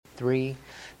3.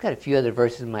 Got a few other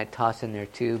verses we might toss in there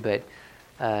too, but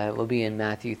we'll be in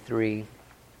Matthew 3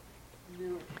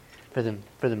 for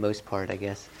the most part, I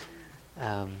guess.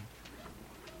 While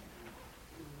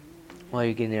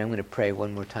you're getting there, I'm going to pray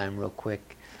one more time real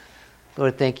quick.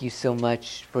 Lord, thank you so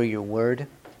much for your word.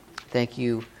 Thank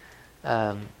you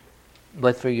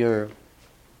both for the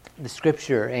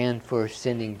scripture and for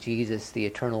sending Jesus, the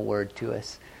eternal word, to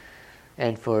us,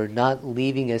 and for not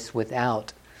leaving us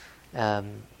without, that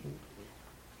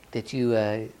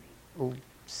you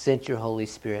sent your Holy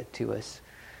Spirit to us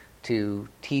to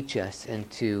teach us and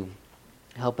to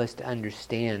help us to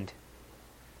understand.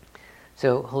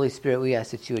 So, Holy Spirit, we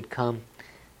ask that you would come,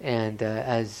 and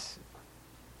as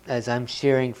I'm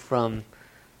sharing from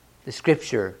the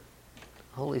Scripture,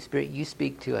 Holy Spirit, you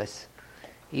speak to us,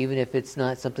 even if it's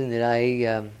not something that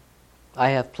I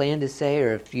have planned to say,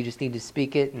 or if you just need to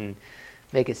speak it and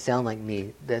make it sound like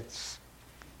me. That's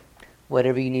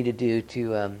whatever you need to do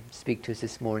to speak to us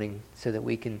this morning, so that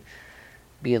we can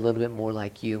be a little bit more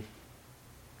like you.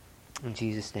 In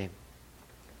Jesus' name,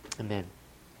 amen.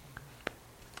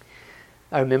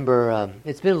 I remember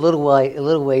it's been a little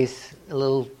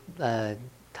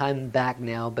time back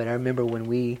now, but I remember when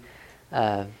we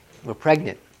were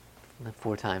pregnant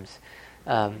 4 times.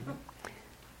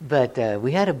 But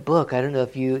we had a book. I don't know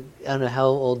how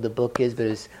old the book is, but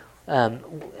it's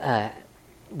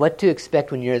What to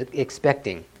Expect When You're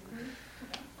Expecting.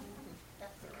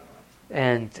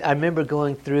 And I remember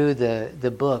going through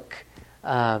the book,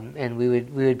 and we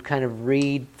would kind of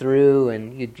read through,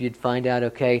 and you'd find out,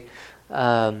 okay,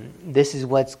 this is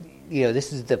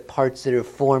this is the parts that are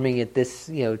forming at this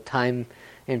time,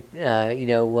 and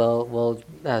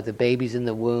the baby's in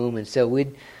the womb, and so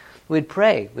we'd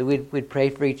pray. We'd pray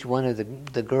for each one of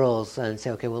the girls and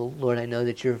say, okay, well, Lord, I know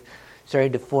that you're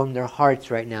starting to form their hearts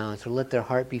right now, and so let their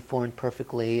heart be formed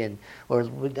perfectly, or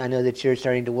I know that you're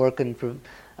starting to work on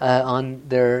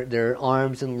their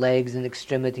arms and legs and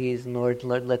extremities, and Lord,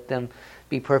 let them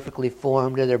be perfectly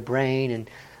formed, or their brain, and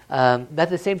at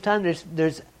the same time,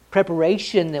 there's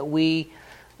preparation that we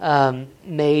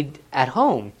made at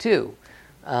home too.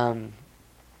 I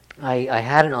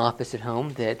had an office at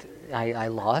home that I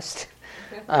lost.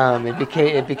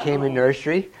 It became a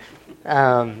nursery,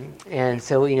 and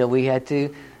so we had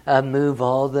to move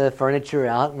all the furniture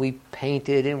out. We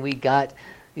painted, and we got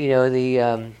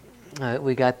the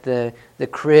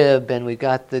crib, and we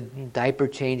got the diaper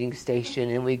changing station,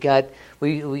 and we got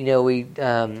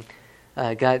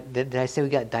did I say we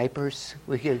got diapers?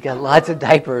 We got lots of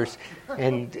diapers,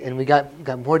 and we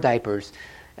got more diapers,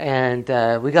 and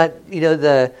we got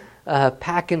the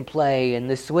pack and play and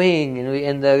the swing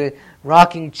and the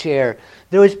rocking chair.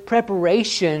 There was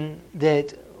preparation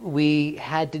that we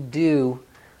had to do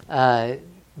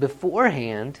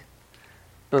beforehand,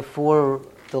 before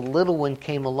the little one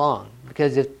came along,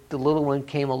 because if the little one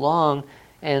came along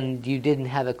and you didn't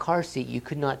have a car seat, you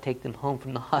could not take them home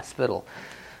from the hospital.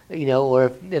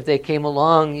 Or if they came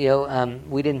along,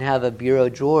 we didn't have a bureau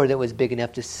drawer that was big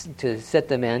enough to set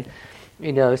them in,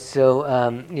 So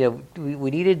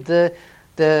we needed the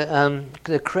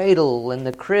cradle and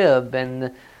the crib,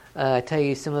 and I tell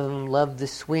you, some of them loved the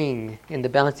swing and the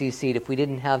bouncy seat. If we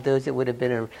didn't have those, it would have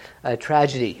been a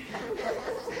tragedy.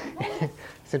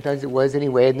 Sometimes it was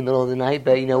anyway in the middle of the night,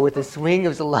 but with the swing, it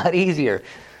was a lot easier.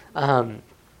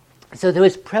 So there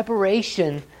was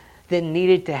preparation that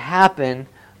needed to happen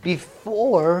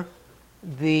before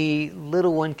the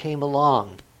little one came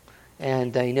along.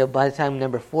 And, by the time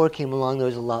number 4 came along, there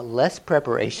was a lot less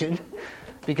preparation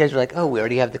because we're like, oh, we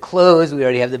already have the clothes, we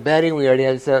already have the bedding,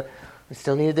 so we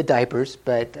still needed the diapers,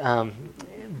 but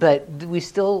we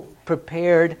still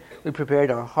prepared. We prepared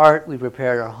our heart, we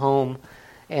prepared our home,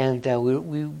 and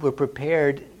we were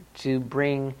prepared to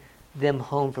bring them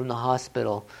home from the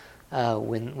hospital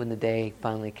when the day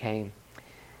finally came.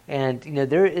 And,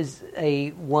 there is a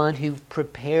one who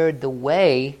prepared the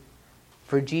way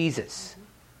for Jesus.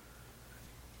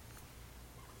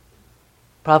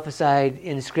 Prophesied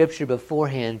in Scripture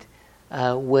beforehand,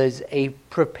 was a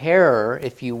preparer,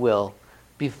 if you will,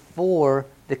 before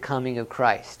the coming of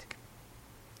Christ.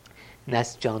 And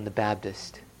that's John the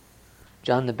Baptist.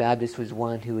 John the Baptist was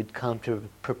one who would come to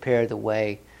prepare the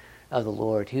way of the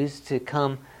Lord. He was to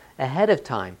come ahead of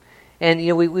time. And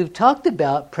we've talked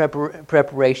about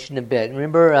preparation a bit.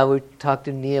 Remember, we talked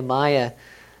to Nehemiah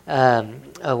a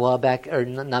while back,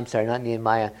 not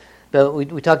Nehemiah, but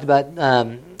we talked about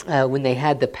when they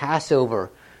had the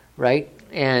Passover, right?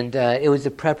 And it was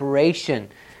a preparation,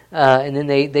 and then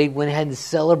they went ahead and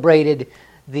celebrated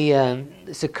the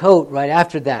Sukkot right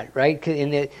after that, right?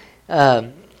 And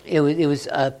it was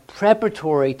a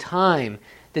preparatory time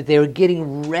that they were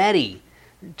getting ready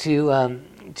to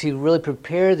really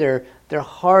prepare their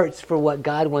hearts for what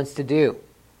God wants to do.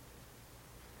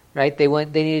 Right? They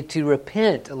needed to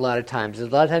repent a lot of times. A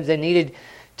lot of times they needed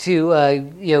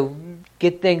to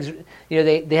get things.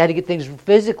 They had to get things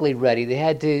physically ready. They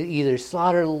had to either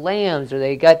slaughter lambs, or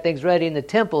they got things ready in the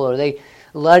temple, or a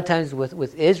lot of times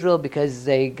with Israel, because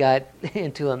they got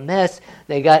into a mess,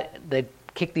 they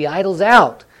kicked the idols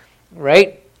out.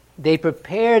 Right? They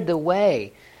prepared the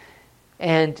way,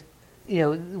 and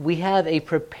we have a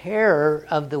preparer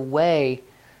of the way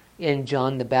in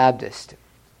John the Baptist.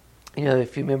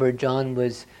 If you remember, John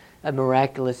was a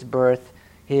miraculous birth.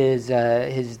 His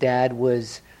dad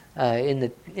was in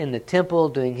the temple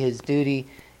doing his duty,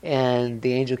 and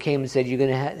the angel came and said, "You're going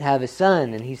to have a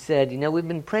son." And he said, "We've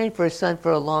been praying for a son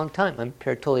for a long time." I'm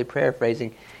totally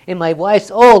paraphrasing. "And my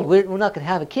wife's old. We're not going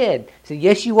to have a kid." He said,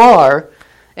 "Yes, you are.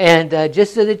 And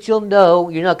just so that you'll know,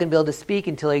 you're not going to be able to speak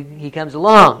until he comes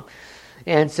along."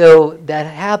 And so that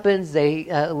happens.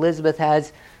 Elizabeth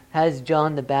has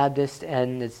John the Baptist,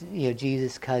 and it's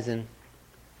Jesus' cousin,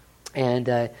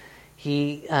 and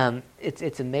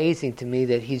it's amazing to me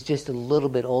that he's just a little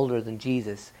bit older than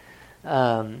Jesus,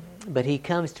 but he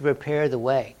comes to prepare the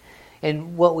way.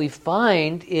 And what we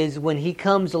find is when he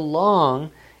comes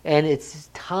along and it's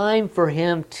time for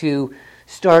him to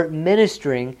start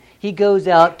ministering, he goes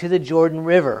out to the Jordan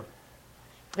River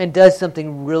and does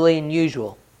something really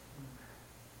unusual.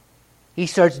 He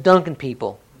starts dunking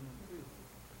people.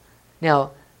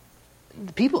 Now,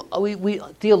 we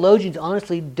theologians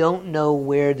honestly don't know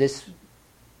where this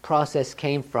process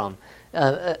came from.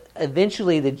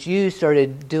 Eventually, the Jews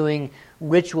started doing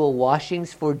ritual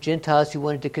washings for Gentiles who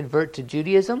wanted to convert to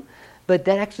Judaism, but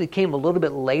that actually came a little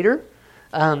bit later.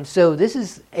 So this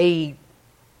is a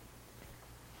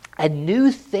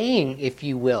new thing, if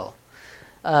you will.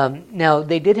 Now,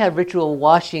 they did have ritual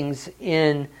washings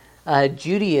in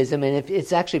Judaism, and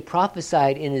it's actually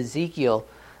prophesied in Ezekiel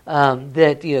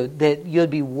that you'd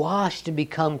be washed and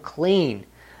become clean.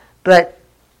 But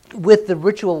with the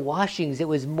ritual washings, it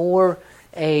was more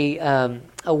a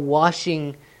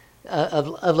washing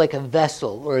of like a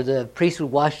vessel, or the priest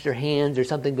would wash their hands or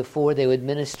something before they would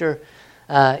minister.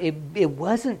 It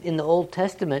wasn't in the Old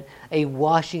Testament a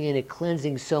washing and a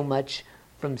cleansing so much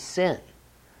from sin.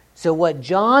 So what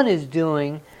John is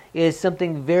doing is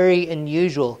something very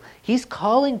unusual. He's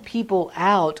calling people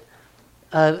out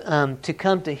to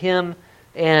come to him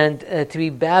and to be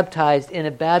baptized in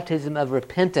a baptism of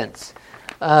repentance.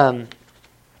 And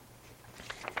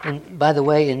by the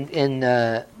way, in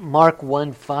Mark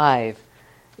 1:5,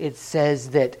 it says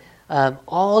that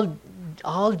all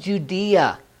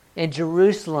Judea and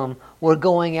Jerusalem were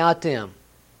going out to him.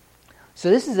 So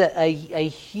this is a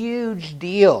huge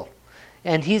deal.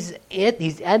 And he's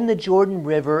in the Jordan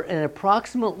River, in an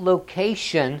approximate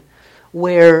location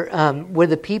where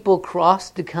the people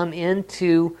crossed to come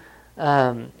into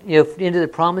into the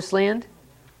Promised Land.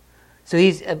 So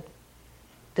he's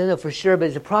don't know for sure, but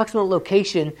it's an approximate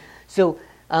location. So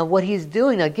what he's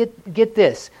doing now, get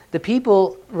this: the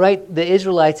people, right? The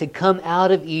Israelites had come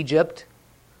out of Egypt,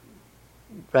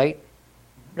 right,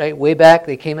 way back.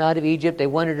 They came out of Egypt. They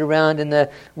wandered around in the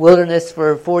wilderness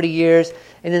for 40 years,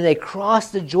 and then they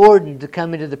crossed the Jordan to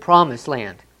come into the Promised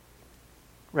Land,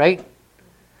 right?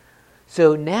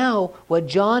 So now what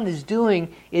John is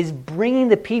doing is bringing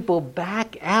the people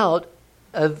back out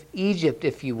of Egypt,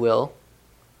 if you will,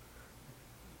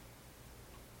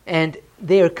 and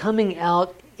they are coming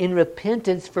out in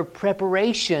repentance for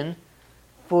preparation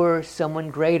for someone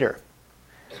greater.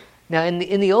 Now, in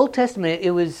the Old Testament,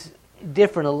 it was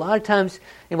different. A lot of times,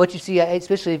 and what you see,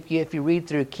 especially if you read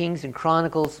through Kings and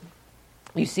Chronicles,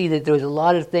 you see that there was a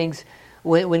lot of things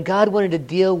when God wanted to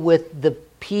deal with the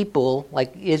people,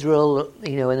 like Israel,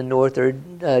 in the north, or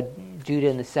Judah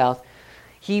in the south.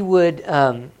 He would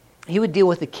deal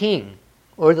with the king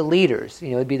or the leaders.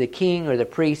 It'd be the king or the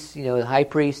priest, the high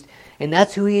priest, and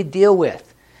that's who he'd deal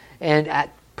with. And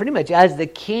pretty much as the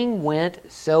king went,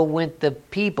 so went the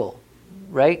people,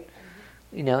 right?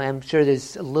 I'm sure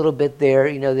there's a little bit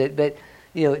there, but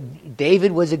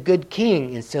David was a good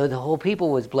king, and so the whole people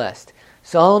was blessed.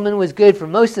 Solomon was good for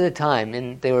most of the time,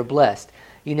 and they were blessed.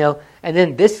 And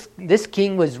then this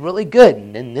king was really good,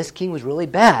 and then this king was really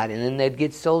bad, and then they'd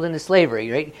get sold into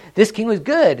slavery, right? This king was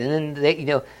good, and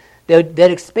then they'd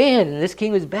expand, and this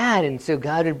king was bad, and so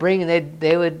God would bring, and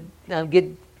they would get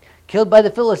killed by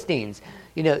the Philistines,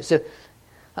 So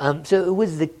it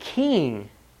was the king,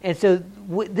 and so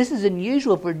this is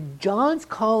unusual for John's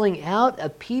calling out a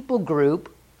people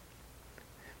group,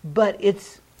 but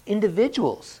it's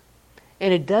individuals,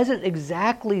 and it doesn't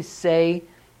exactly say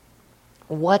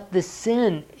what the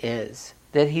sin is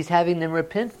that he's having them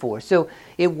repent for. So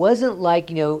it wasn't like,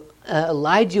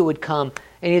 Elijah would come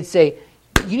and he'd say,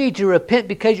 you need to repent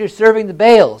because you're serving the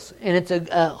Baals. And it's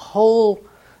a whole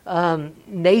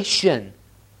nation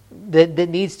that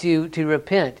needs to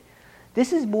repent.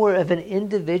 This is more of an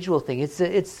individual thing. It's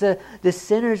the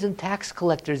sinners and tax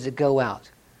collectors that go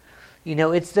out.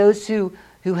 It's those who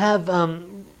have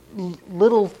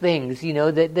little things,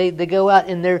 that they go out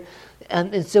and they're...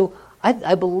 And so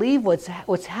I believe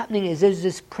what's happening is there's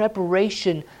this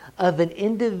preparation of an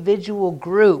individual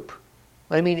group.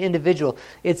 What I mean individual,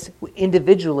 it's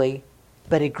individually,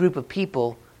 but a group of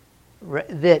people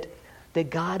that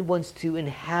God wants to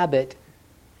inhabit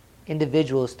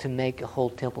individuals to make a whole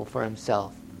temple for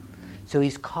himself. So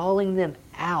he's calling them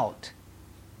out.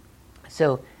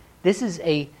 So this is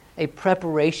a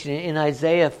preparation. In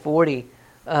Isaiah 40,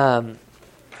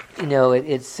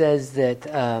 it says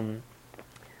that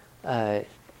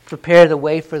prepare the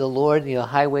way for the Lord,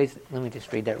 highways. Let me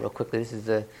just read that real quickly. This is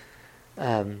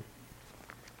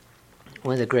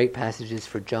one of the great passages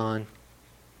for John.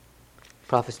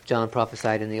 John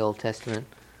prophesied in the Old Testament.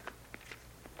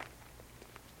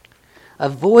 A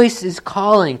voice is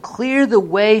calling, clear the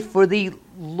way for the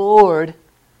Lord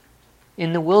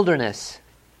in the wilderness.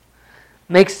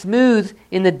 Make smooth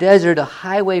in the desert a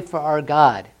highway for our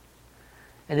God.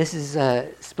 And this is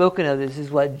spoken of. This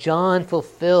is what John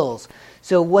fulfills.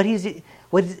 So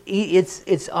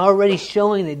it's already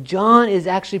showing that John is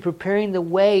actually preparing the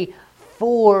way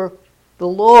for the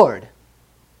Lord.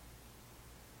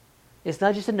 It's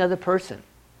not just another person.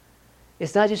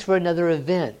 It's not just for another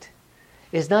event.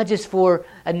 It's not just for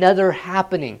another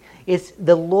happening. It's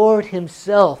the Lord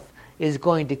himself is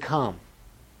going to come.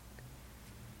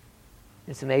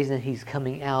 It's amazing that he's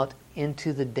coming out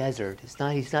into the desert.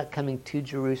 He's not coming to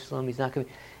Jerusalem. He's not coming.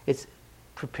 It's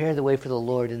prepare the way for the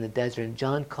Lord in the desert. And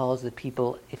John calls the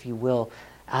people, if you will,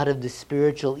 out of the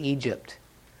spiritual Egypt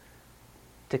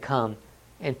to come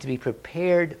and to be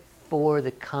prepared for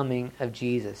the coming of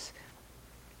Jesus.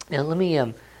 Now let me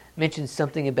mention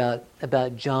something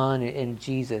about John and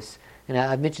Jesus. And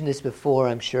I've mentioned this before,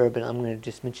 I'm sure, but I'm going to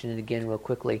just mention it again real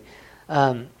quickly.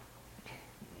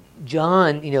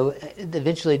 John,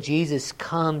 eventually Jesus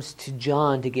comes to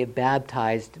John to get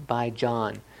baptized by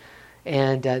John.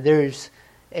 And there was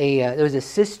a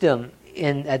system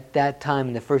at that time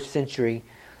in the first century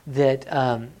that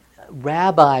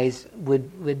rabbis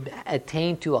would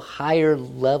attain to a higher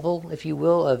level, if you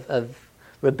will, of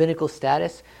rabbinical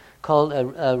status, called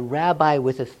a rabbi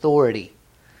with authority.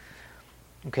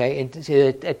 Okay, and to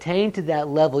attain to that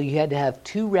level, you had to have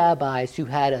two rabbis who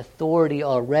had authority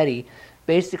already,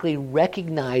 basically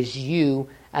recognize you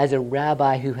as a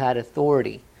rabbi who had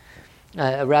authority.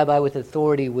 A rabbi with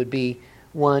authority would be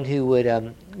one who would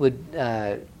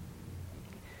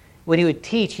when he would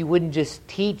teach, he wouldn't just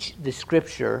teach the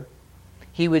scripture.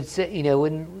 He would say, he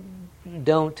wouldn't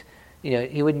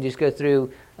just go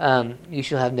through, you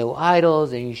shall have no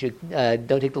idols, and you should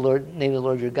don't take the name of the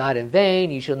Lord your God in vain.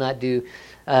 You shall not do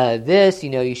this.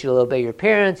 You shall obey your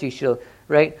parents. You shall,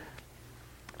 right?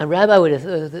 A rabbi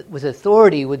with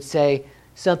authority would say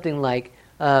something like,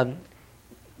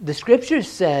 the scripture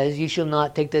says you shall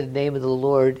not take the name of the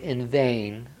Lord in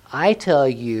vain. I tell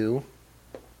you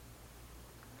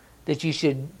that you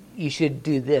should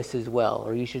do this as well,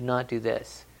 or you should not do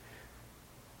this.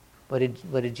 What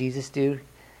did Jesus do?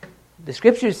 The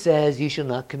scripture says you shall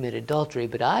not commit adultery,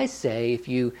 but I say if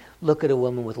you look at a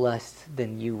woman with lust,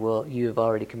 then you have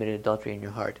already committed adultery in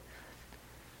your heart.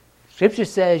 Scripture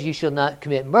says you shall not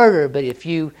commit murder, but if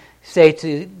you say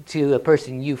to a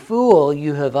person, you fool,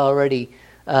 you have already,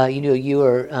 you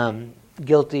are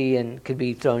guilty and could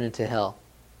be thrown into hell,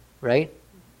 right?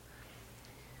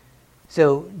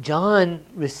 So John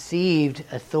received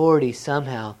authority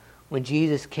somehow when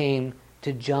Jesus came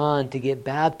to John to get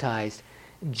baptized.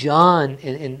 John,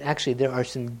 and actually there are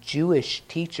some Jewish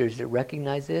teachers that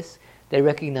recognize this. They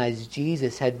recognize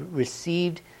Jesus had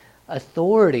received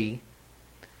authority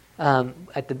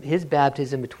at his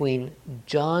baptism between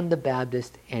John the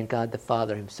Baptist and God the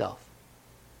Father himself.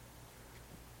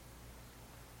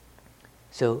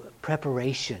 So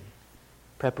preparation.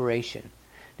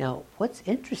 Now, what's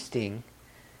interesting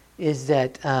is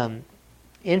that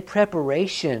in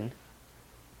preparation,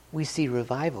 we see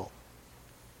revival.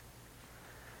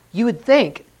 You would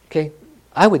think,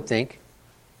 I would think,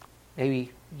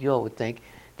 maybe you all would think,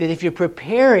 that if you're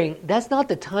preparing, that's not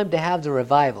the time to have the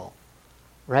revival,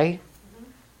 right?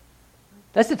 Mm-hmm.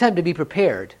 That's the time to be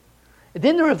prepared. And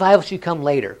then the revival should come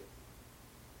later.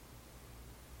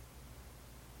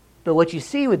 But what you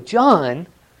see with John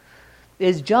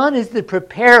is the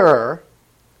preparer,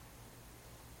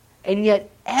 And yet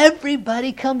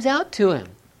everybody comes out to him.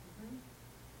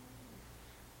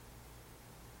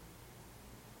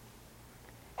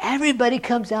 Everybody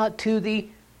comes out to the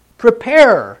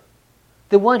preparer,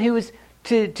 the one who is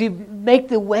to make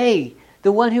the way,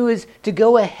 the one who is to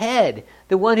go ahead,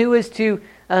 the one who is to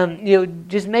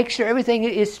just make sure everything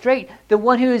is straight, the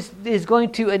one who is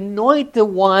going to anoint the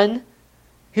one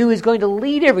who is going to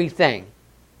lead everything.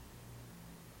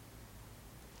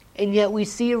 And yet we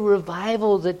see a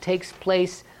revival that takes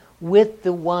place with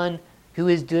the one who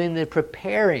is doing the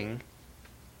preparing.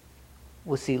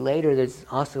 We'll see later there's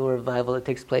also a revival that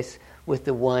takes place with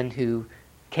the one who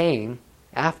came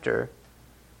after.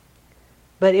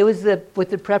 But it was with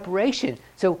the preparation.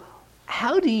 So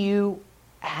how do you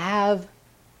have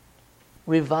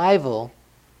revival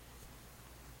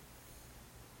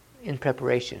in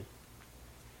preparation?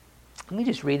 Let me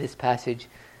just read this passage,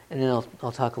 and then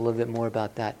I'll talk a little bit more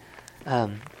about that.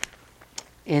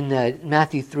 In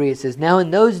Matthew 3, it says, "Now in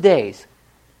those days,"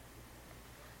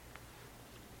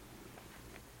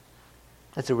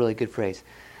 that's a really good phrase.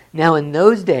 "Now in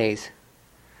those days,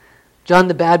 John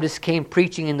the Baptist came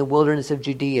preaching in the wilderness of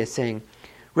Judea, saying,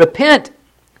 'Repent,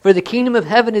 for the kingdom of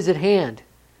heaven is at hand.'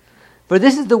 For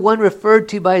this is the one referred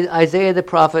to by Isaiah the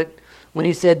prophet when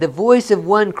he said, 'The voice of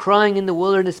one crying in the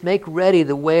wilderness, make ready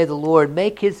the way of the Lord,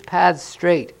 make his paths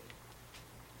straight.'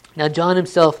 Now John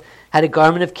himself had a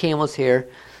garment of camel's hair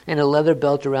and a leather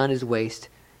belt around his waist,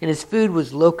 and his food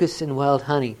was locusts and wild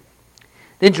honey.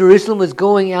 Then Jerusalem was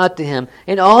going out to him,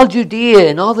 and all Judea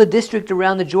and all the district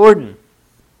around the Jordan.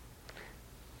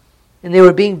 And they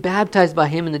were being baptized by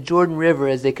him in the Jordan River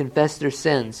as they confessed their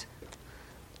sins.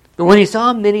 But when he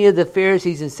saw many of the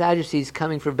Pharisees and Sadducees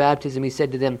coming for baptism, he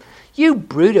said to them, 'You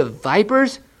brood of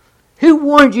vipers, who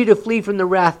warned you to flee from the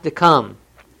wrath to come?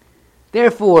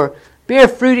 Therefore, bear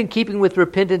fruit in keeping with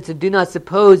repentance, and do not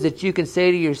suppose that you can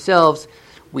say to yourselves,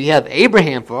 "We have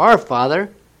Abraham for our father."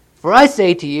 For I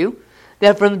say to you,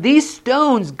 that from these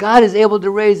stones God is able to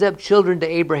raise up children to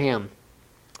Abraham.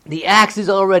 The axe is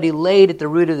already laid at the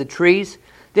root of the trees.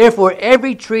 Therefore,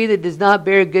 every tree that does not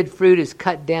bear good fruit is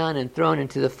cut down and thrown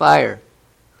into the fire.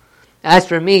 As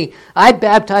for me, I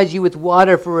baptize you with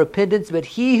water for repentance, but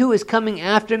he who is coming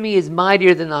after me is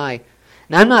mightier than I,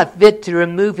 and I'm not fit to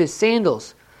remove his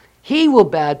sandals. He will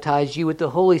baptize you with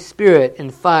the Holy Spirit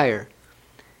and fire.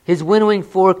 His winnowing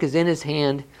fork is in his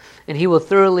hand, and he will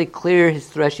thoroughly clear his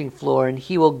threshing floor, and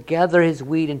he will gather his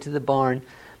wheat into the barn,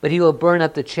 but he will burn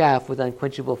up the chaff with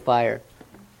unquenchable fire."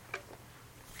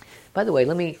 By the way,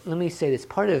 let me say this: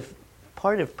 part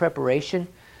of preparation,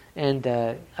 and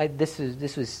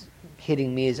this was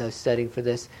hitting me as I was studying for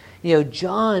this.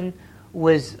 John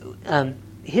was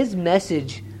his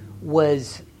message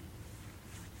was,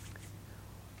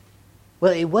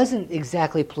 well, it wasn't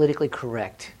exactly politically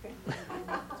correct.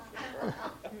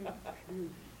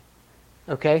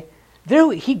 Okay,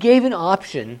 he gave an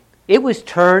option. It was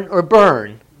turn or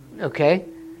burn. Okay,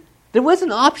 there was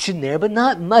an option there, but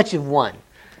not much of one.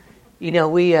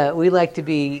 We like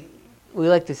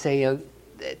to say,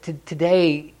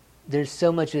 today there's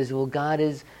so much as, well, God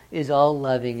is all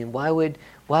loving, and why would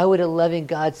a loving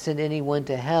God send anyone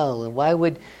to hell, and why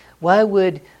would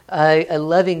a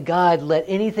loving God let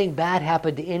anything bad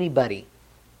happen to anybody?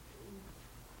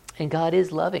 And God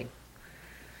is loving.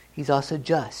 He's also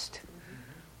just.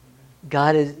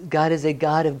 God is a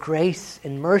God of grace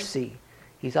and mercy.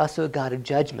 He's also a God of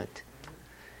judgment.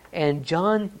 And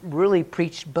John really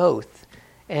preached both.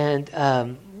 And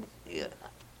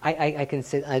I can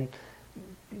say,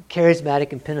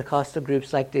 charismatic and Pentecostal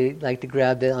groups like to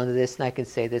grab onto this, and I can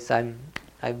say this. I'm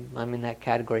in that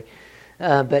category.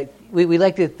 But we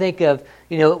like to think of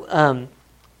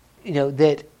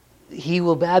that He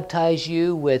will baptize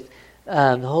you with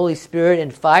the Holy Spirit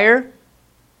and fire.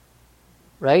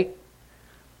 Right?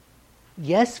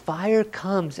 Yes, fire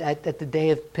comes at the day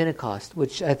of Pentecost,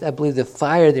 which I believe the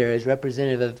fire there is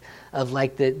representative of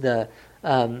like the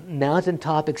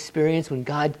mountaintop experience when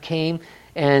God came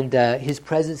and His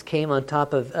presence came on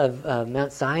top of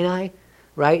Mount Sinai,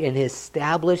 right? And He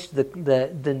established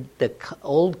the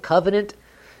old covenant,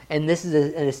 and this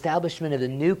is an establishment of the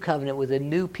new covenant with the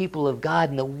new people of God,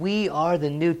 and that we are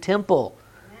the new temple,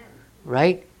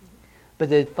 right? But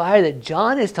the fire that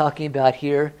John is talking about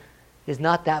here is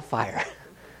not that fire.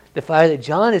 The fire that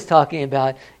John is talking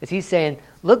about is he's saying,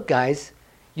 look, guys,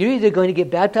 you're either going to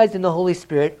get baptized in the Holy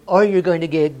Spirit or you're going to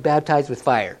get baptized with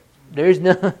fire. You're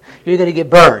going to get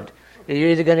burned. You're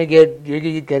either going to get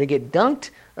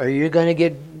dunked or you're going to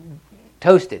get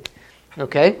toasted.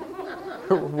 Okay?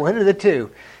 One of the two.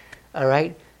 All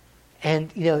right?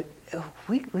 And,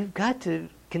 we've got to...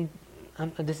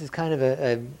 this is kind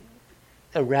of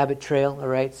a rabbit trail, all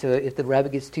right? So if the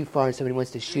rabbit gets too far and somebody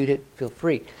wants to shoot it, feel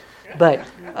free. But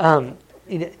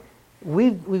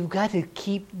we've got to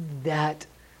keep that.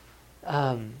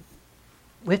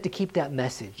 We have to keep that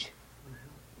message,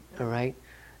 all right?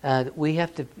 We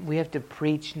have to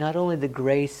preach not only the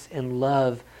grace and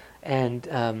love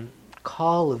and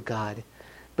call of God,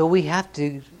 but we have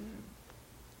to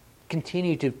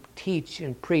continue to teach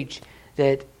and preach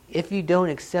that if you don't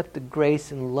accept the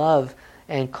grace and love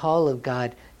and call of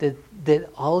God, that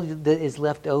all that is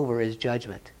left over is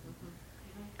judgment.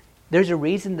 There's a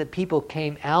reason that people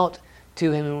came out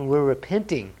to him and were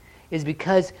repenting, is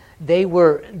because they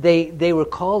were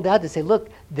called out to say, look,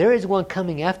 there is one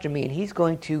coming after me, and he's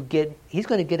going to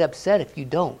get upset if you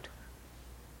don't.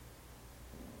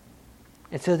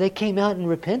 And so they came out and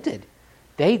repented.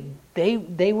 They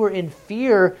were in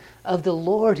fear of the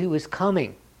Lord who was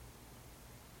coming.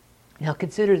 Now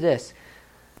consider this.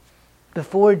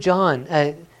 Before John,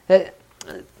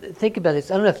 think about this.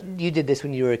 I don't know if you did this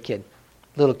when you were a kid,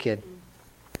 little kid.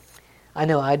 I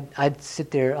know I'd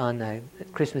sit there on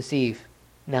Christmas Eve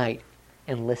night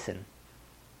and listen.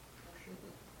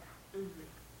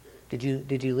 Did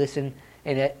you listen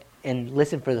and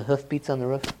listen for the hoofbeats on the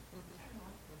roof?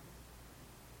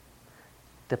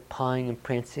 The pawing and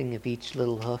prancing of each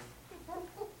little hoof.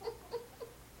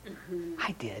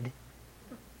 I did.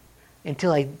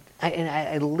 Until I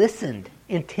listened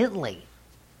intently.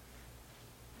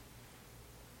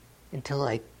 Until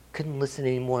I couldn't listen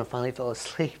anymore and finally fell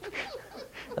asleep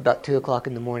about 2 o'clock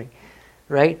in the morning,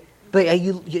 right? But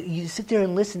you sit there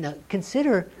and listen. Now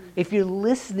consider if you're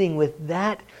listening with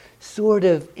that sort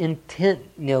of intent,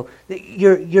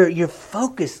 you're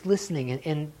focused listening,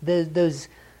 and those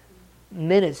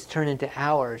minutes turn into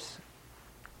hours,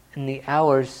 and the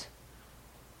hours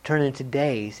turn into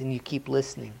days, and you keep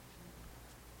listening.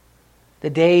 The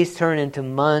days turn into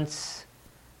months,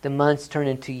 the months turn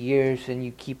into years, and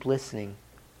you keep listening.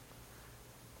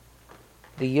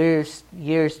 The years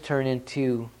turn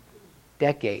into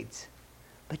decades,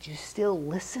 but you still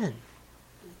listen,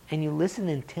 and you listen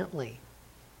intently.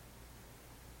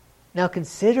 Now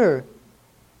consider,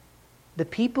 the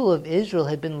people of Israel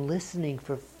had been listening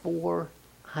for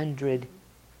 400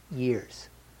 years.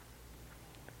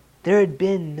 There had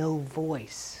been no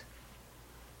voice.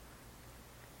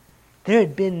 There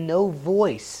had been no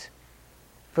voice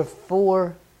for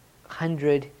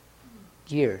 400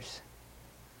 years.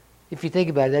 If you think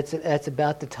about it, that's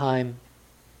about the time,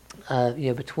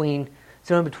 somewhere between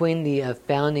the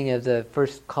founding of the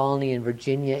first colony in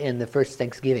Virginia and the first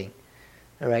Thanksgiving.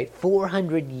 All right,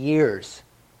 400 years.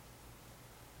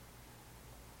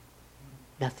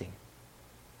 Nothing.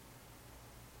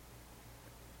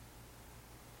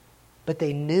 But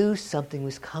they knew something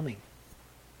was coming.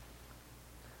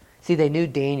 See, they knew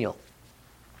Daniel.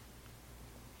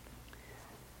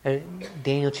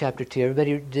 Daniel chapter 2.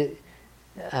 Everybody, do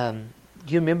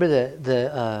you remember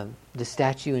the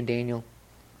statue in Daniel?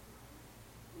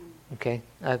 Okay,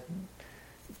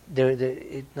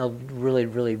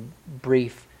 really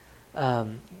brief.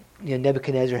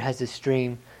 Nebuchadnezzar has this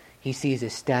dream. He sees a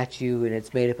statue, and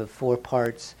it's made up of 4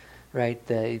 parts. Right,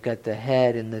 you've got the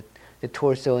head and the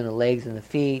torso and the legs and the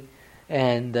feet,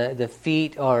 and the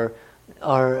feet are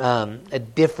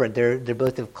different. They're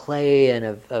both of clay and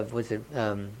of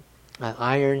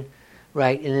iron,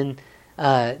 right? And then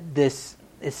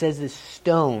it says this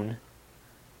stone,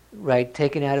 right,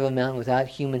 taken out of a mountain without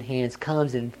human hands,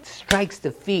 comes and strikes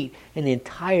the feet, and the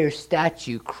entire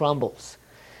statue crumbles,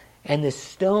 and the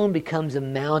stone becomes a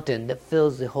mountain that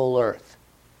fills the whole earth.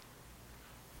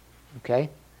 Okay,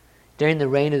 during the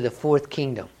reign of the 4th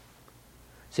kingdom.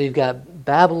 So you've got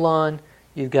Babylon,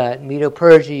 you've got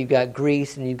Medo-Persia, you've got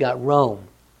Greece, and you've got Rome.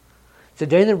 So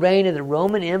during the reign of the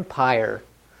Roman Empire,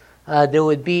 there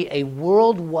would be a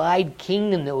worldwide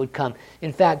kingdom that would come.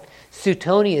 In fact,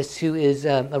 Suetonius, who is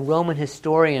a Roman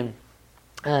historian,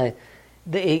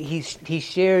 he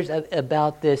shares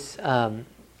about this, I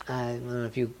don't know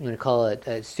if you want to call it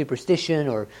a superstition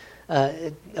or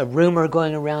a rumor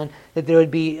going around, that there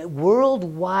would be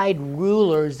worldwide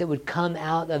rulers that would come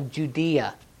out of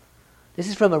Judea. This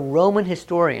is from a Roman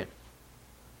historian.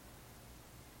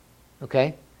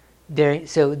 Okay?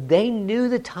 So they knew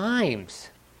the times.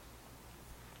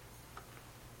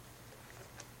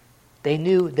 They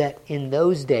knew that in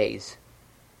those days,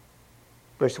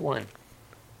 verse 1,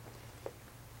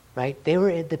 right?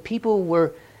 The people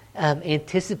were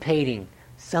anticipating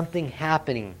something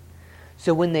happening.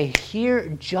 So when they hear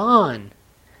John,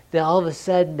 then all of a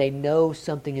sudden they know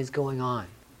something is going on.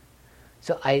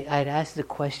 So I'd asked the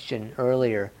question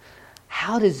earlier,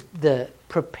 how does the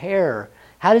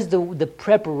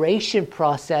preparation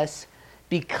process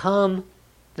become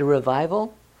the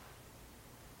revival?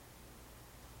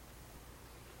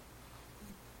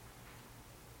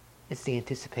 It's the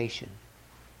anticipation.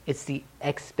 It's the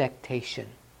expectation.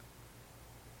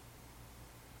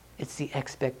 It's the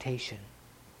expectation.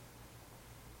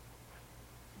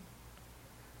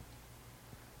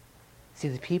 See,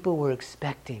 the people were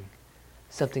expecting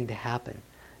something to happen.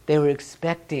 They were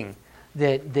expecting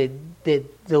that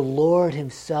the Lord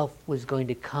himself was going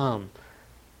to come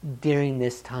during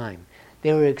this time.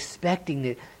 They were expecting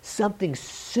that something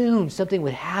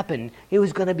would happen. It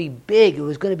was going to be big. It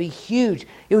was going to be huge.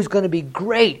 It was going to be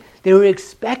great. They were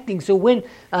expecting. So when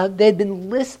they'd been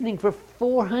listening for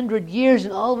 400 years,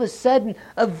 and all of a sudden,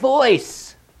 a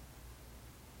voice,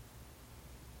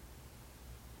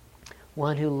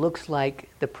 one who looks like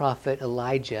the prophet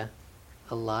Elijah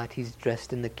a lot. He's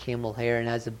dressed in the camel hair and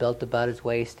has a belt about his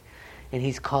waist, and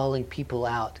he's calling people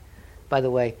out. By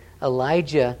the way,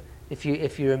 Elijah, if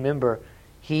you remember,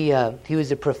 he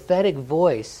was a prophetic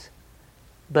voice,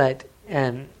 but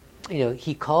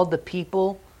he called the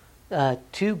people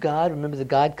to God. Remember the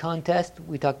God contest?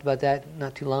 We talked about that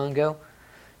not too long ago,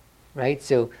 right?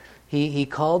 So he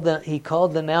called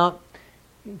them out,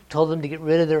 told them to get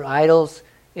rid of their idols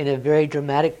in a very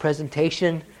dramatic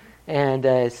presentation,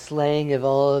 and slaying of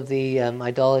all of the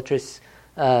idolatrous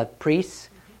priests.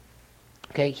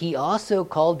 Okay, he also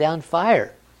called down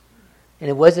fire. And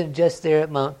it wasn't just there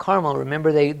at Mount Carmel.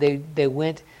 Remember, they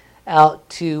went out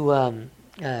to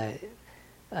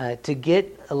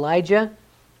get Elijah,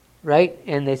 right?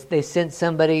 And they sent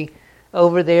somebody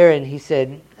over there, and he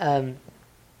said,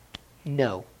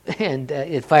 no.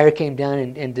 And fire came down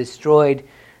and destroyed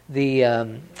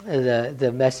the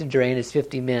messenger and his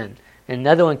 50 men. And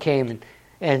another one came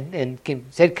and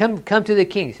said, come to the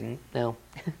king. And no.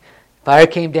 Fire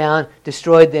came down,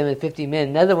 destroyed them and 50 men.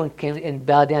 Another one came and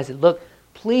bowed down and said, look,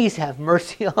 please have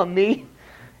mercy on me.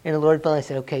 And the Lord finally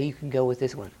said, okay, you can go with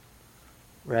this one.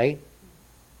 Right?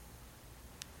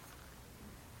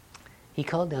 He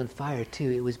called down fire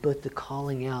too. It was both the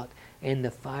calling out and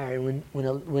the fire. And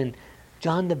when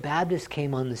John the Baptist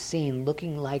came on the scene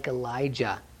looking like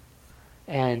Elijah,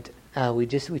 and we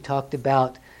talked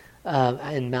about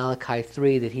in Malachi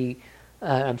 3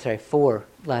 that 4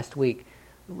 last week,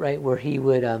 right, where he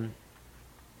would,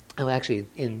 actually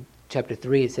in chapter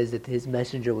 3 it says that his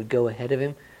messenger would go ahead of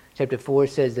him. Chapter 4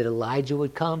 says that Elijah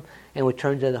would come and would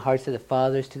turn the hearts of the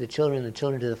fathers to the children and the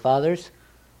children to the fathers.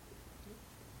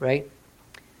 Right?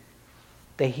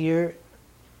 They hear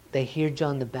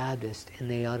John the Baptist and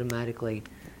they automatically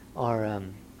are,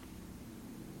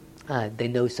 they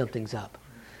know something's up.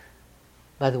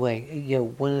 By the way,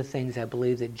 one of the things I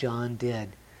believe that John did,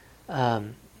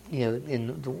 in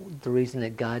the reason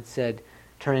that God said,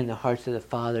 turning the hearts of the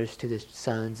fathers to the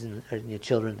sons and the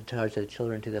children, the hearts of the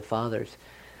children to the fathers,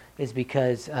 is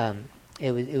because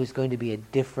it was going to be a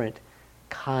different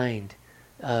kind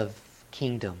of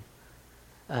kingdom.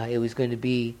 It was going to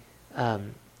be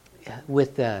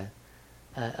with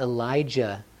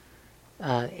Elijah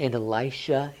and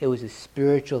Elisha. It was a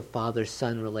spiritual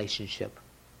father-son relationship,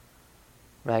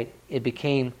 right? It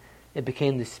became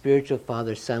the spiritual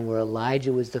father-son, where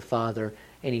Elijah was the father,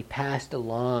 and he passed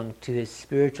along to his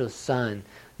spiritual son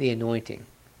the anointing.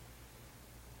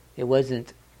 It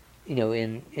wasn't,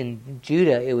 in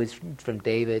Judah, it was from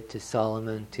David to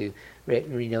Solomon to, it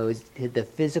was the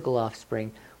physical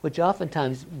offspring, which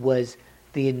oftentimes was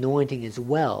the anointing as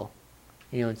well.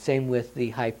 And same with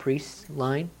the high priest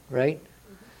line, right?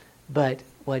 But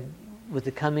with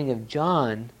the coming of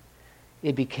John,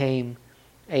 it became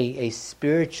a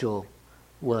spiritual,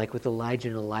 like with Elijah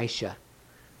and Elisha.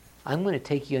 I'm going to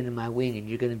take you under my wing, and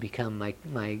you're going to become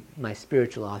my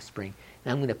spiritual offspring.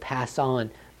 And I'm going to pass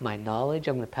on my knowledge.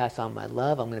 I'm going to pass on my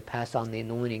love. I'm going to pass on the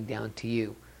anointing down to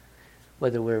you,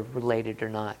 whether we're related or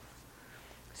not.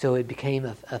 So it became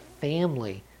a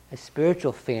family, a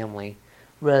spiritual family,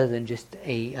 rather than just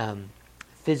a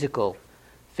physical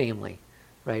family,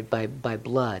 right? By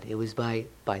blood. It was by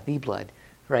the blood,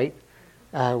 right?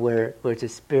 Where it's a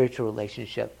spiritual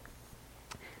relationship.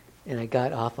 And I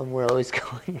got off on where I was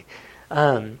going.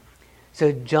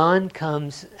 So John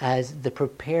comes as the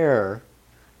preparer,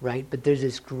 right? But there's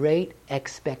this great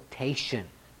expectation.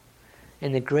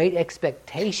 And the great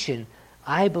expectation,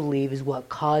 I believe, is what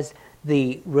caused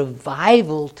the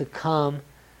revival to come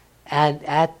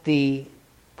at the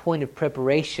point of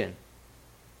preparation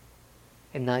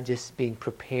and not just being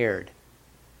prepared.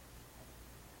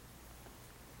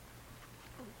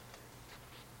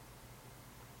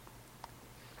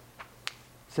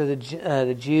 So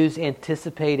the Jews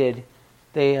anticipated,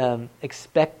 they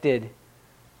expected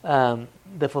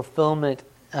the fulfillment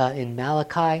in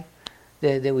Malachi,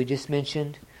 that we just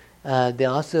mentioned. They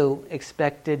also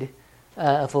expected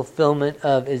a fulfillment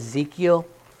of Ezekiel.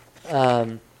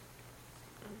 Let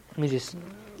me just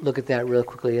look at that real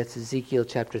quickly. That's Ezekiel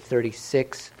chapter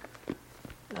 36.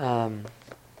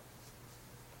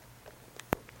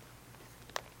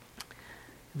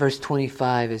 Verse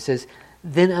 25, it says,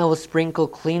 "Then I will sprinkle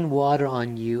clean water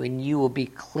on you, and you will be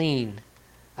clean.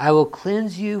 I will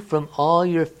cleanse you from all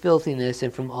your filthiness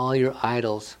and from all your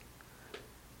idols.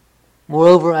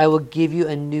 Moreover, I will give you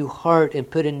a new heart and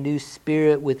put a new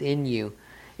spirit within you,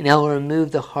 and I will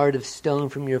remove the heart of stone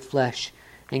from your flesh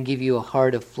and give you a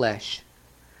heart of flesh.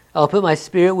 I will put my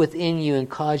spirit within you and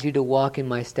cause you to walk in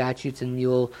my statutes, and you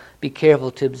will be careful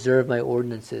to observe my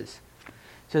ordinances."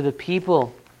 So the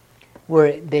people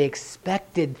they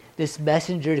expected this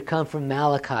messenger to come from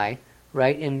Malachi,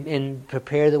 right, and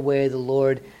prepare the way of the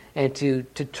Lord, and to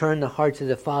turn the hearts of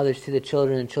the fathers to the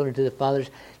children and children to the fathers.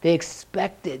 They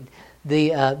expected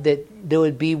that there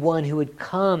would be one who would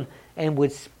come and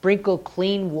would sprinkle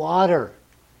clean water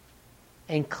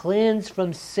and cleanse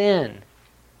from sin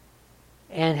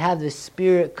and have the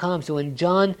Spirit come. So when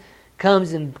John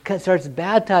comes and starts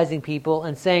baptizing people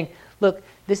and saying, look,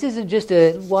 this isn't just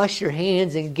to wash your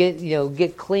hands and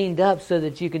get cleaned up so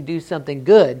that you can do something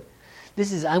good.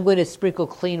 This is, I'm going to sprinkle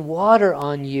clean water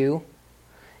on you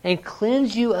and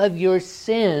cleanse you of your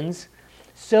sins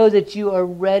so that you are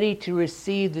ready to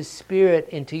receive the Spirit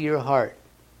into your heart.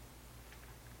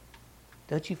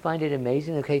 Don't you find it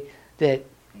amazing, okay, that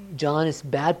John is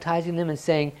baptizing them and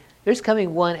saying, there's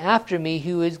coming one after me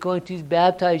who is going to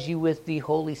baptize you with the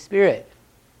Holy Spirit.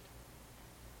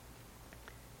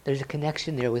 There's a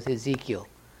connection there with Ezekiel.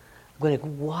 I'm going to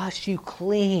wash you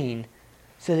clean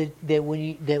so that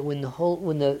when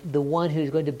the one who's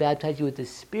going to baptize you with the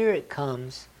Spirit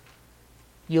comes,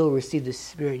 you'll receive the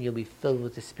Spirit and you'll be filled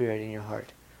with the Spirit in your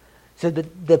heart. So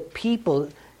the people,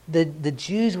 the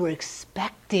Jews were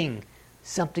expecting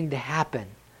something to happen.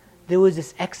 There was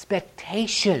this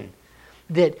expectation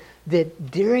that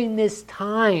during this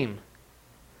time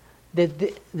that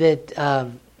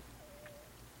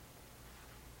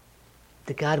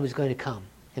God was going to come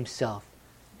himself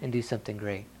and do something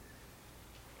great.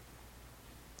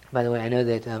 By the way, I know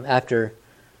that after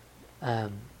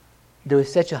there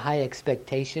was such a high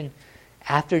expectation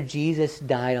after Jesus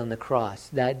died on the cross,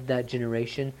 that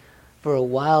generation, for a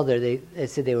while there they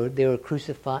said they were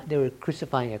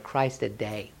crucifying a Christ a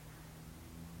day.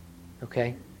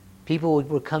 Okay? People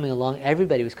were coming along,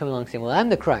 everybody was coming along saying, well, I'm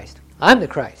the Christ. I'm the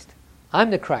Christ. I'm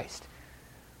the Christ.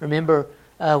 Remember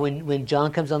when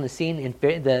John comes on the scene and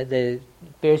the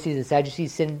Pharisees and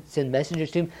Sadducees send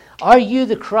messengers to him, are you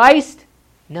the Christ?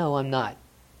 No, I'm not.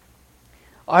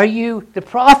 Are you the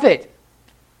prophet?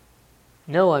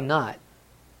 No, I'm not.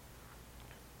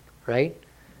 Right?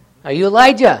 Are you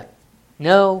Elijah?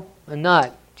 No, I'm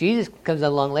not. Jesus comes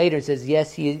along later and says,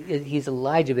 yes, he's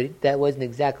Elijah, but that wasn't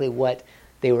exactly what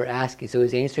they were asking. So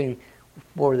he's answering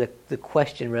more the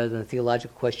question rather than the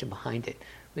theological question behind it.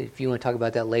 If you want to talk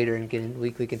about that later, and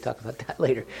we can talk about that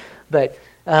later. But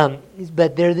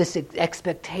there's this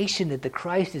expectation that the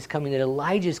Christ is coming, that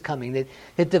Elijah is coming,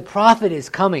 that the prophet is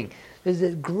coming. There's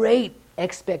a great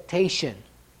expectation.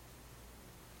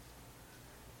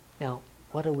 Now,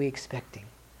 what are we expecting?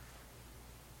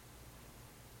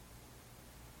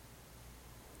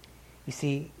 You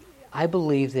see, I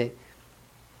believe that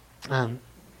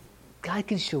God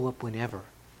can show up whenever.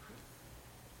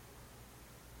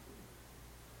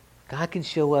 God can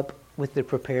show up with the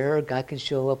preparer. God can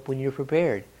show up when you're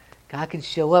prepared. God can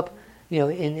show up,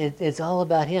 and it's all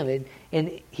about Him.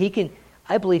 And He can,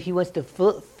 I believe He wants to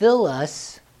fill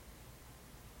us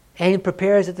and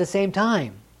prepare us at the same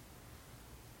time.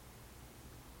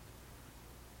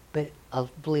 But I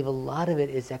believe a lot of it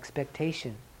is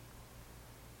expectation.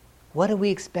 What are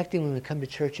we expecting when we come to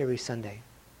church every Sunday?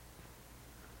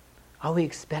 Are we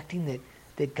expecting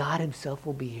that God Himself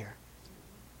will be here?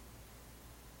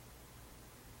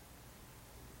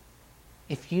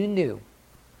 If you knew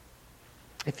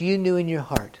in your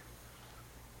heart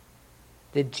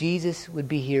that Jesus would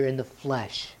be here in the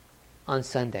flesh on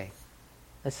Sunday,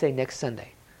 let's say next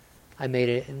Sunday,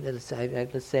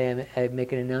 let's say I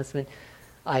make an announcement,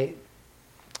 I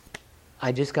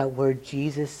just got word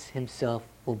Jesus Himself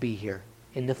will be here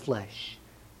in the flesh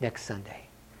next Sunday.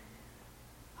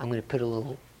 I'm going to put a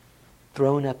little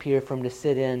throne up here for Him to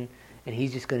sit in, and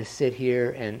He's just going to sit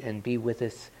here and be with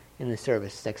us in the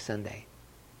service next Sunday.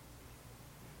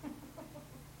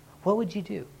 What would you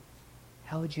do?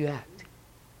 How would you act?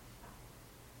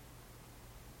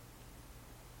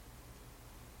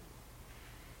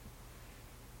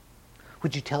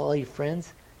 Would you tell all your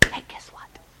friends, hey, guess what?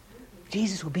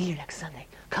 Jesus will be here next Sunday.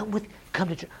 Come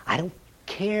to church. I don't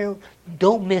care.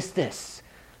 Don't miss this.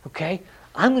 Okay?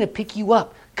 I'm going to pick you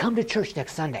up. Come to church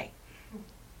next Sunday.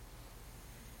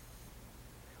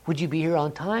 Would you be here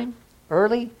on time?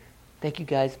 Early? Thank you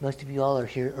guys. Most of you all are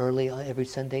here early every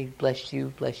Sunday. Bless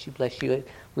you, bless you, bless you.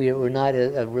 We're not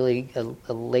a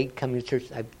late coming to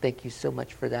church. I thank you so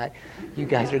much for that. You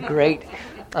guys are great.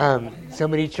 So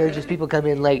many churches, people come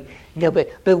in late.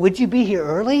 But would you be here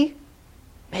early?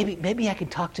 Maybe I can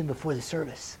talk to them before the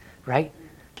service, right?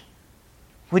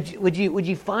 Would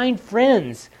you find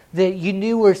friends that you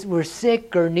knew were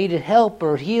sick or needed help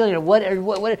or healing or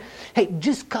whatever? Hey,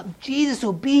 just come. Jesus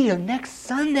will be here next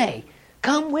Sunday.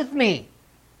 Come with me.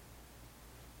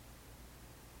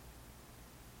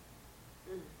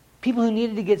 People who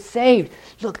needed to get saved.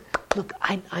 Look,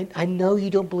 I know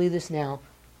you don't believe this now,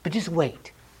 but just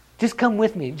wait. Just come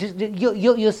with me.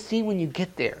 You'll see when you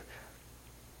get there.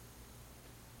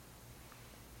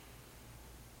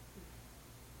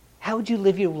 How would you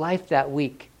live your life that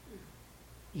week?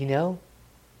 Would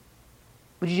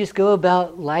you just go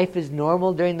about life as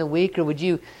normal during the week, or would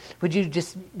you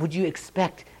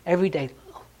expect every day,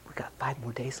 we got 5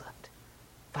 more days left.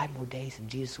 5 more days and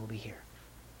Jesus will be here.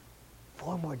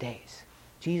 4 more days.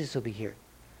 Jesus will be here.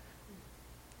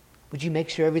 Would you make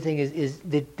sure everything is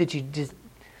that you just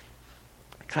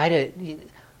try to,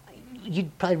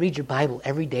 you'd probably read your Bible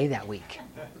every day that week,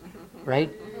 right?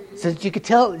 So that you could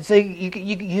tell, so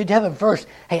you'd have a verse.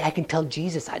 Hey, I can tell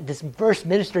Jesus, this verse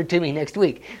ministered to me next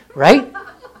week, right?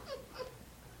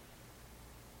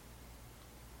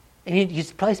 And you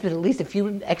probably spend at least a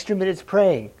few extra minutes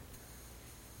praying.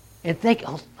 And think,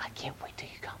 I can't wait till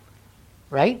you come.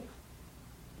 Right?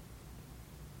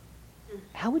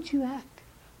 How would you act?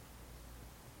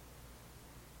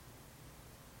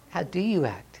 How do you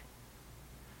act?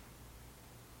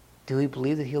 Do we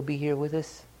believe that He'll be here with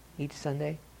us each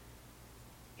Sunday?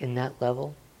 In that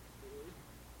level?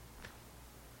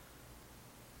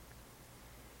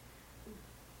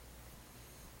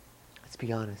 Let's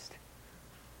be honest.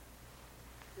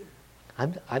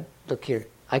 Look here.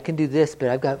 I can do this, but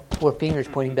I've got 4 fingers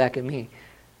pointing back at me.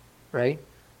 Right?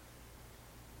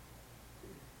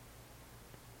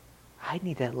 I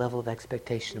need that level of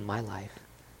expectation in my life.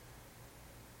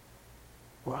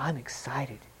 Where I'm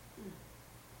excited.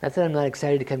 Not that I'm not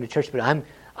excited to come to church, but I'm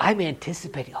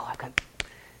anticipating,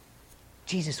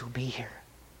 Jesus will be here.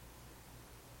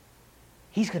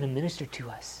 He's going to minister to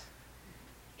us.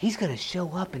 He's going to show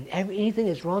up, and anything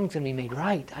that's wrong is going to be made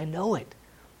right. I know it.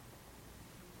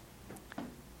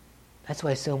 That's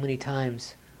why so many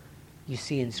times you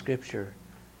see in Scripture,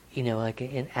 like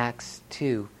in Acts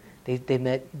 2, they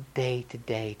met day to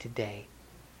day to day,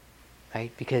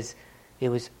 right? Because it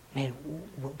was, man,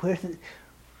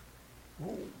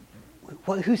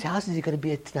 whose house is he going to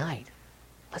be at tonight?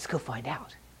 Let's go find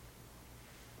out.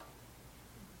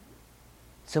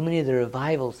 So many of the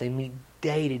revivals, they meet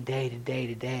day to day to day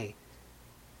to day.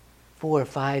 4 or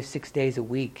 5, 6 days a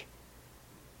week.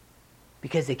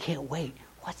 Because they can't wait.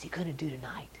 What's he going to do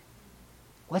tonight?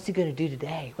 What's he going to do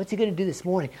today? What's he going to do this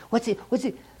morning? What's he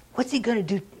going to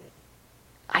do?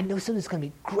 I know something's going to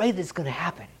be great that's going to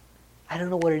happen. I don't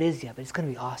know what it is yet, but it's going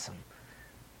to be awesome.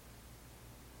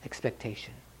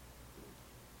 Expectation.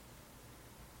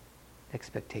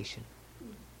 Expectation.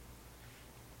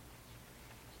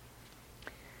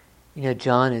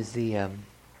 John is the...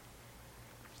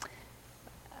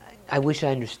 I wish I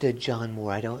understood John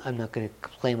more. I'm not going to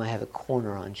claim I have a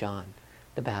corner on John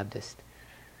the Baptist.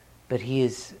 But he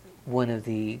is one of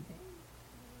the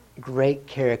great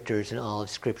characters in all of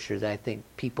Scripture that I think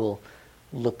people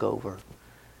look over.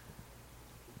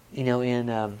 Make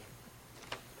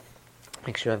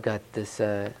sure I've got this...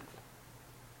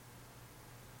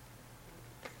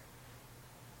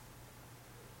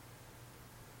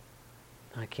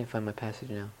 I can't find my passage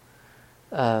now.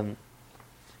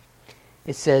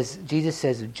 It says, Jesus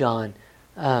says of John,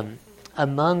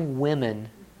 among women,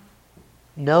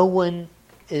 no one,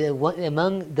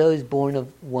 among those born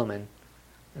of woman,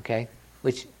 okay,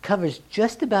 which covers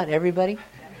just about everybody.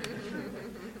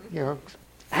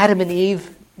 Adam and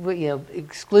Eve,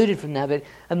 excluded from that, but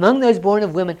among those born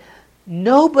of women,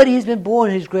 nobody has been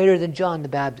born who's greater than John the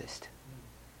Baptist.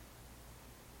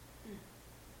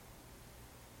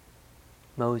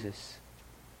 Moses.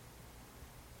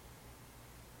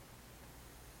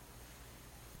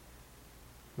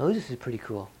 Moses is pretty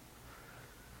cool.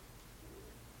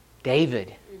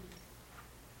 David.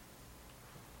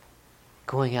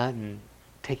 Going out and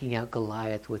taking out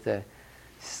Goliath with a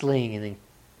sling and then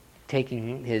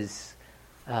taking his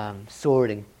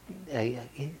sword. And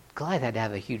Goliath had to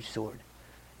have a huge sword,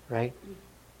 right?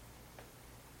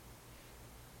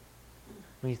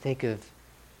 when you think of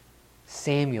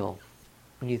Samuel,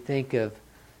 when you think of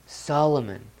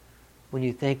Solomon, when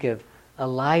you think of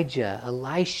Elijah,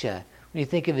 Elisha, when you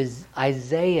think of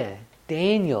Isaiah,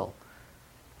 Daniel.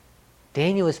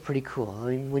 Daniel was pretty cool.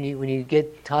 I mean, when you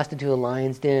get tossed into a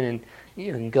lion's den and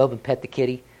you can go up and pet the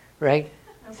kitty, right?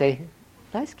 Say,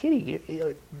 nice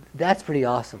kitty. That's pretty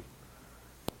awesome.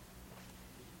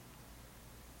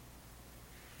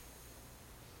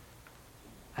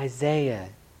 Isaiah,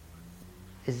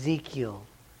 Ezekiel,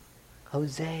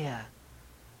 Hosea.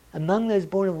 Among those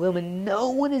born of women,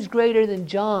 no one is greater than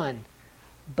John,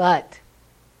 but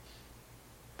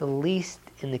the least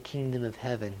in the kingdom of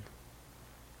heaven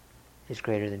is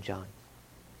greater than John.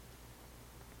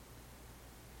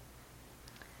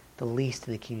 The least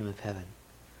in the kingdom of heaven.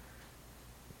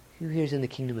 Who here is in the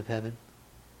kingdom of heaven?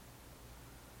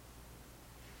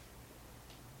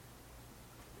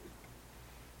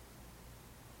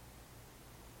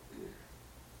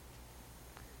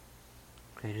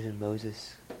 Greater than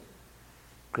Moses,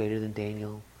 greater than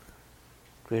Daniel,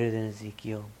 greater than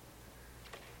Ezekiel.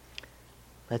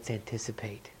 Let's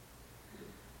anticipate.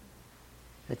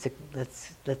 Let's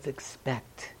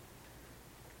expect.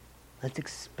 Let's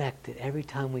expect that every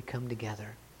time we come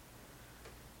together,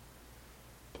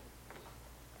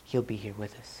 He'll be here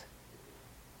with us.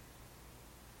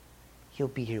 He'll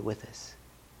be here with us.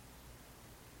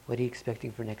 What are you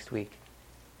expecting for next week?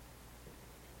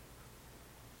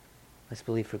 Let's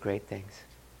believe for great things.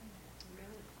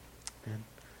 Amen.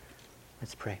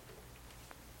 Let's pray.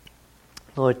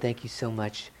 Lord, thank you so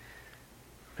much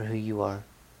for who you are.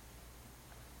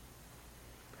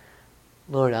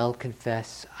 Lord, I'll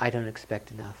confess I don't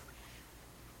expect enough.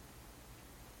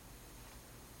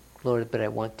 Lord, but I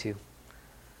want to.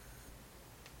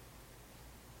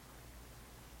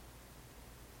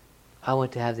 I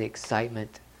want to have the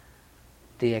excitement,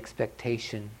 the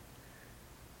expectation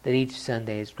that each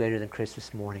Sunday is greater than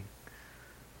Christmas morning.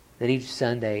 That each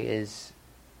Sunday is,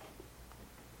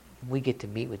 we get to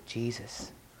meet with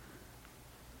Jesus.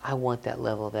 I want that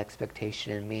level of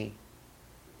expectation in me.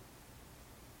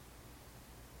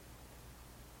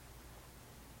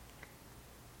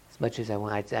 As much as I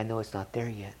want, I know it's not there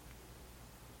yet.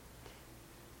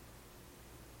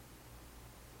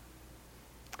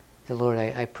 So Lord,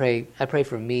 I pray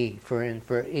for me, and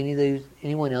for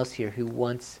anyone else here who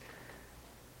wants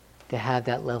to have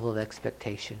that level of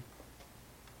expectation.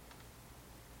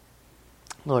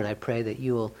 Lord, I pray that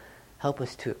you will help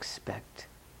us to expect.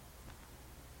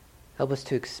 Help us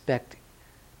to expect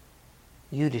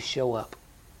you to show up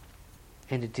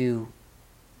and to do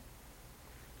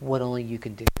what only you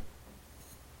can do.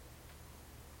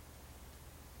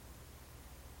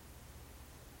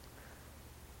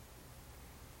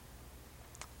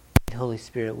 Holy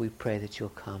Spirit, we pray that you'll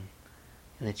come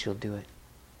and that you'll do it.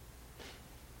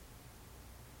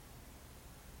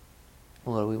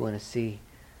 Lord, we want to see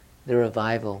the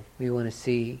revival. We want to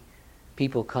see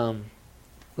people come.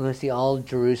 We want to see all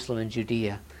Jerusalem and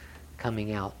Judea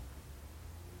coming out.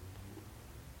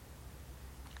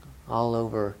 All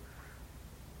over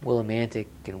Willimantic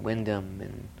and Windham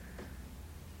and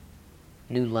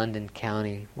New London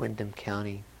County, Windham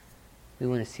County. We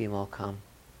want to see them all come.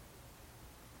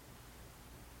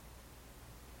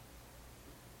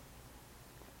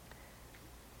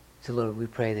 So Lord, we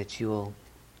pray that you will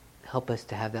help us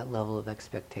to have that level of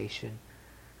expectation.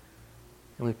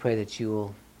 And we pray that you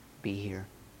will be here.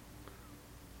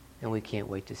 And we can't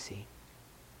wait to see.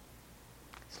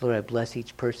 So Lord, I bless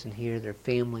each person here, their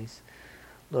families.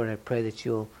 Lord, I pray that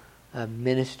you'll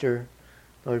minister,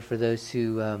 Lord, for those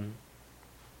who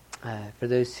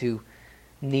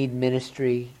need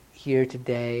ministry here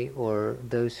today, or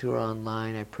those who are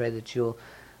online. I pray that you'll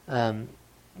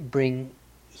bring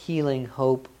healing,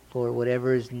 hope, Lord,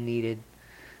 whatever is needed,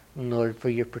 Lord, for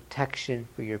your protection,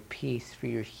 for your peace, for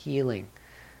your healing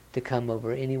to come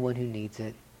over anyone who needs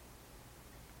it.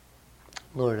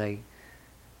 Lord,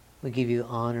 we give you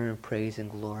honor and praise and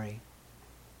glory,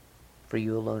 for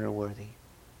you alone are worthy.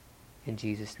 In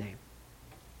Jesus' name,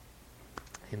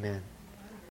 amen.